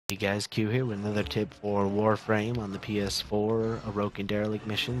Hey guys, Q here with another tip for Warframe on the PS4 Orokin Derelict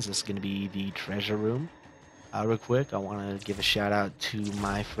missions. This is going to be the treasure room. Real quick, I want to give a shout out to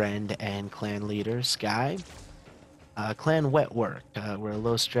my friend and clan leader, Sky. Clan Wet Work. We're a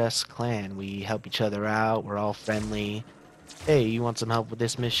low stress clan. We help each other out. We're all friendly. Hey, you want some help with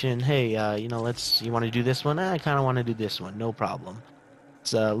this mission? Hey, you want to do this one? I kind of want to do this one. No problem.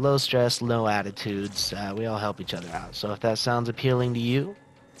 It's low stress, low attitudes. We all help each other out. So if that sounds appealing to you,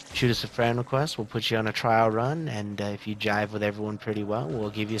 shoot us a friend request. We'll put you on a trial run, and if you jive with everyone pretty well,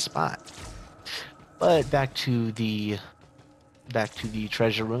 we'll give you a spot. But back to the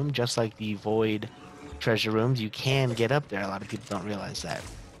treasure room. Just like the void treasure rooms, you can get up there. A lot of people don't realize that.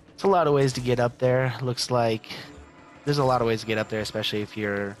 It's a lot of ways to get up there. Looks like there's a lot of ways to get up there, especially if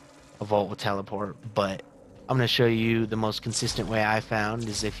you're a vault with teleport. But I'm going to show you the most consistent way I found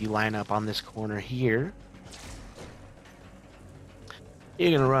is if you line up on this corner here.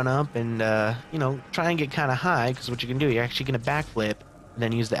 You're gonna run up and try and get kind of high, because what you can do, you're actually gonna backflip and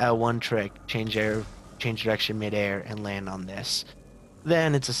then use the L1 trick, change direction midair, and land on this.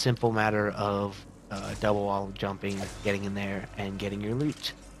 Then it's a simple matter of double wall jumping, getting in there, and getting your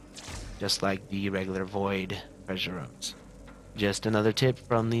loot, just like the regular void treasure rooms. Just another tip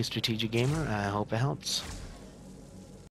from the Strategic Gamer. I hope it helps.